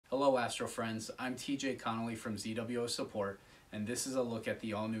Hello Astro friends, I'm TJ Connolly from ZWO Support, and this is a look at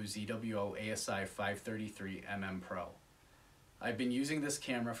the all-new ZWO ASI533MM Pro. I've been using this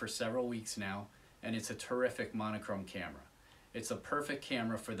camera for several weeks now, and it's a terrific monochrome camera. It's a perfect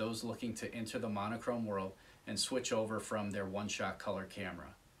camera for those looking to enter the monochrome world and switch over from their one-shot color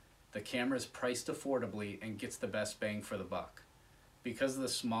camera. The camera is priced affordably and gets the best bang for the buck. Because of the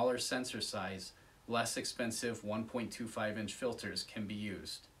smaller sensor size, less expensive 1.25-inch filters can be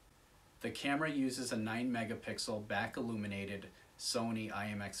used. The camera uses a 9 megapixel back illuminated Sony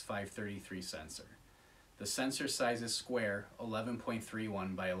IMX533 sensor. The sensor size is square,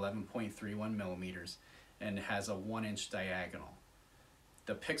 11.31 by 11.31 millimeters, and has a 1-inch diagonal.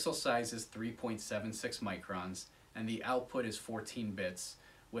 The pixel size is 3.76 microns, and the output is 14 bits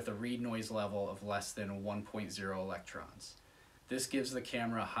with a read noise level of less than 1.0 electrons. This gives the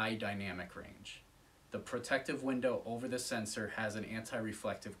camera a high dynamic range. The protective window over the sensor has an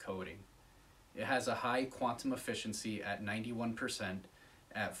anti-reflective coating. It has a high quantum efficiency at 91%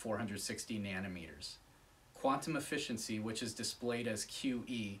 at 460 nanometers. Quantum efficiency, which is displayed as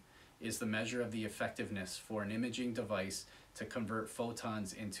QE, is the measure of the effectiveness for an imaging device to convert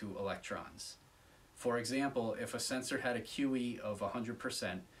photons into electrons. For example, if a sensor had a QE of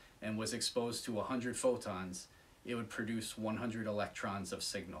 100% and was exposed to 100 photons, it would produce 100 electrons of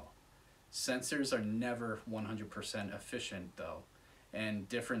signal. Sensors are never 100% efficient though, and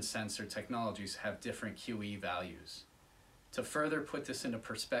different sensor technologies have different QE values. To further put this into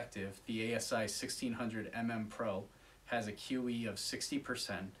perspective, the ASI533MM Pro has a QE of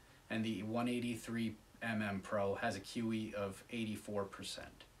 60% and the 183mm Pro has a QE of 84%.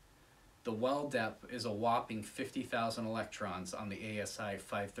 The well depth is a whopping 50,000 electrons on the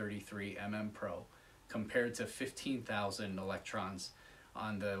ASI533MM Pro compared to 15,000 electrons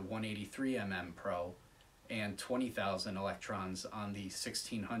on the 183mm Pro and 20,000 electrons on the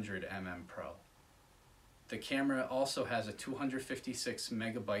 1600mm Pro. The camera also has a 256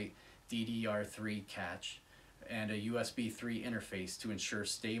 megabyte DDR3 cache and a USB 3 interface to ensure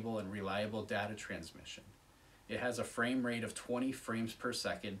stable and reliable data transmission. It has a frame rate of 20 frames per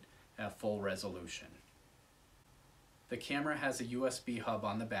second at full resolution. The camera has a USB hub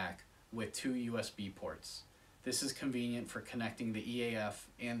on the back with 2 USB ports. This is convenient for connecting the EAF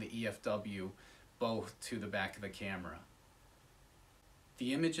and the EFW both to the back of the camera.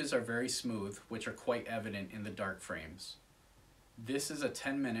 The images are very smooth, which are quite evident in the dark frames. This is a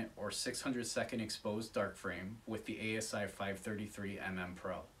 10-minute or 600-second exposed dark frame with the ASI533MM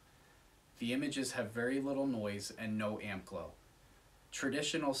Pro. The images have very little noise and no amp glow.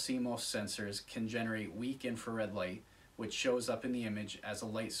 Traditional CMOS sensors can generate weak infrared light, which shows up in the image as a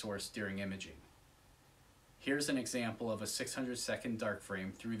light source during imaging. Here's an example of a 600-second dark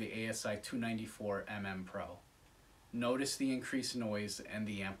frame through the ASI294MM Pro. Notice the increased noise and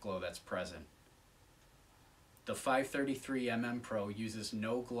the amp glow that's present. The 533mm Pro uses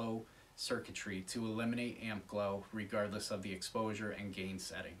no glow circuitry to eliminate amp glow regardless of the exposure and gain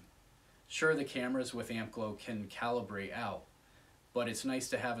setting. Sure, the cameras with amp glow can calibrate out, but it's nice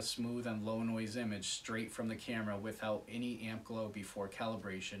to have a smooth and low noise image straight from the camera without any amp glow before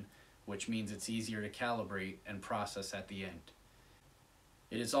calibration, which means it's easier to calibrate and process at the end.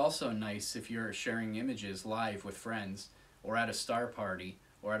 It is also nice if you're sharing images live with friends or at a star party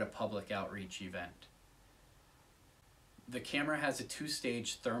or at a public outreach event. The camera has a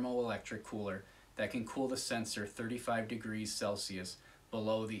 2-stage thermoelectric cooler that can cool the sensor 35 degrees Celsius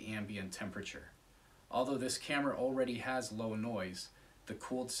below the ambient temperature. Although this camera already has low noise, the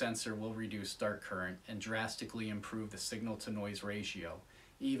cooled sensor will reduce dark current and drastically improve the signal-to-noise ratio,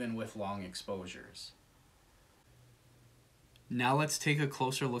 even with long exposures. Now let's take a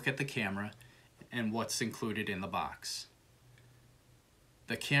closer look at the camera and what's included in the box.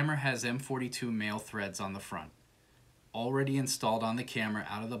 The camera has M42 male threads on the front. Already installed on the camera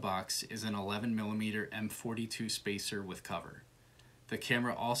out of the box is an 11mm M42 spacer with cover. The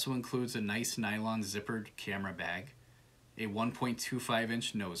camera also includes a nice nylon zippered camera bag, a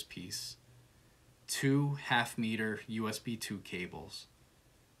 1.25-inch nose piece, 2 half-meter USB 2 cables,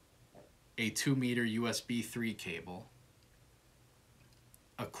 a 2-meter USB 3 cable,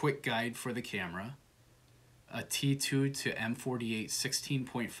 a quick guide for the camera, a T2 to M48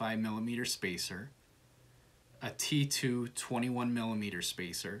 16.5mm spacer, a T2 21mm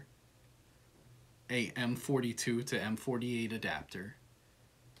spacer, a M42 to M48 adapter,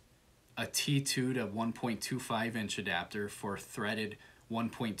 a T2 to 1.25-inch adapter for threaded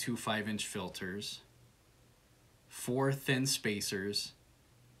 1.25-inch filters, 4 thin spacers,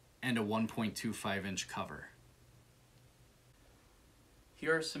 and a 1.25-inch cover.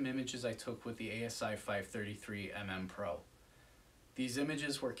 Here are some images I took with the ASI533MM Pro. These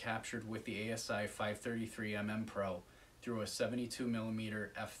images were captured with the ASI533MM Pro through a 72mm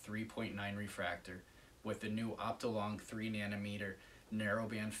f3.9 refractor with the new Optolong 3nm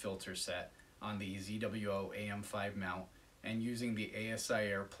narrowband filter set on the ZWO AM5 mount and using the ASI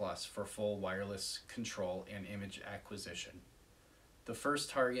Air Plus for full wireless control and image acquisition. The first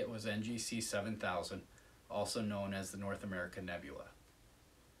target was NGC 7000, also known as the North America Nebula.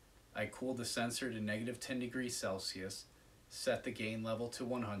 I cooled the sensor to -10 degrees Celsius, set the gain level to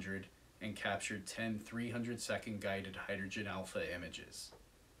 100, and captured 10 300-second guided hydrogen alpha images.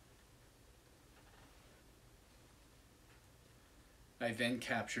 I then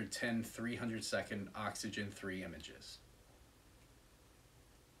captured 10 300-second oxygen 3 images.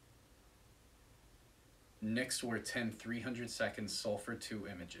 Next were 10 300-second sulfur 2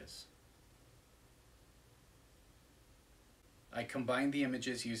 images. I combined the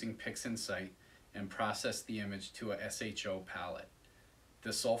images using PixInsight and processed the image to a SHO palette.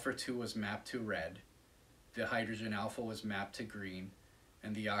 The sulfur 2 was mapped to red, the hydrogen alpha was mapped to green,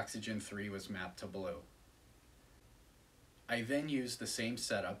 and the oxygen 3 was mapped to blue. I then used the same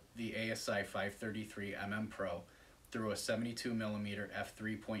setup, the ASI533MM Pro, through a 72mm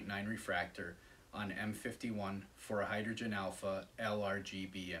f3.9 refractor on M51 for a hydrogen alpha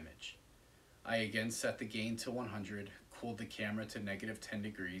LRGB image. I again set the gain to 100, cooled the camera to -10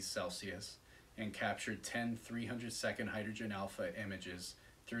 degrees Celsius, and captured 10 300-second hydrogen alpha images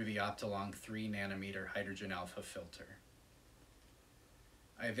through the Optolong 3nm hydrogen alpha filter.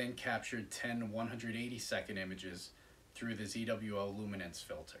 I then captured 10 180-second images through the ZWO luminance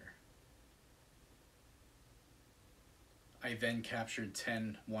filter. I then captured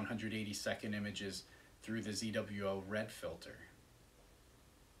 10 180-second images through the ZWO red filter.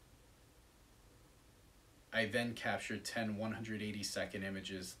 I then captured 10 180-second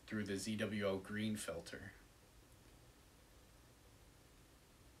images through the ZWO green filter.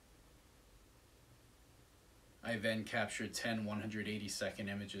 I then captured 10 180-second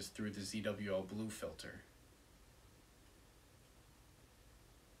images through the ZWO blue filter.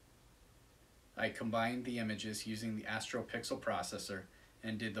 I combined the images using the AstroPixel processor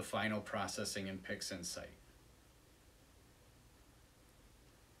and did the final processing in PixInsight.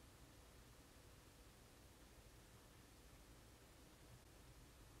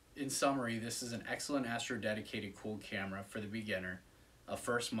 In summary, this is an excellent astro-dedicated cooled camera for the beginner, a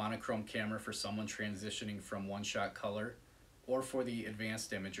first monochrome camera for someone transitioning from one-shot color, or for the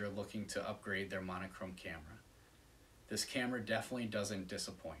advanced imager looking to upgrade their monochrome camera. This camera definitely doesn't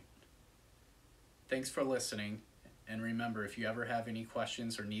disappoint. Thanks for listening, and remember, if you ever have any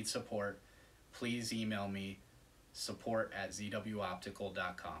questions or need support, please email me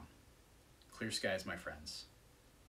support@zwoptical.com. Clear skies, my friends.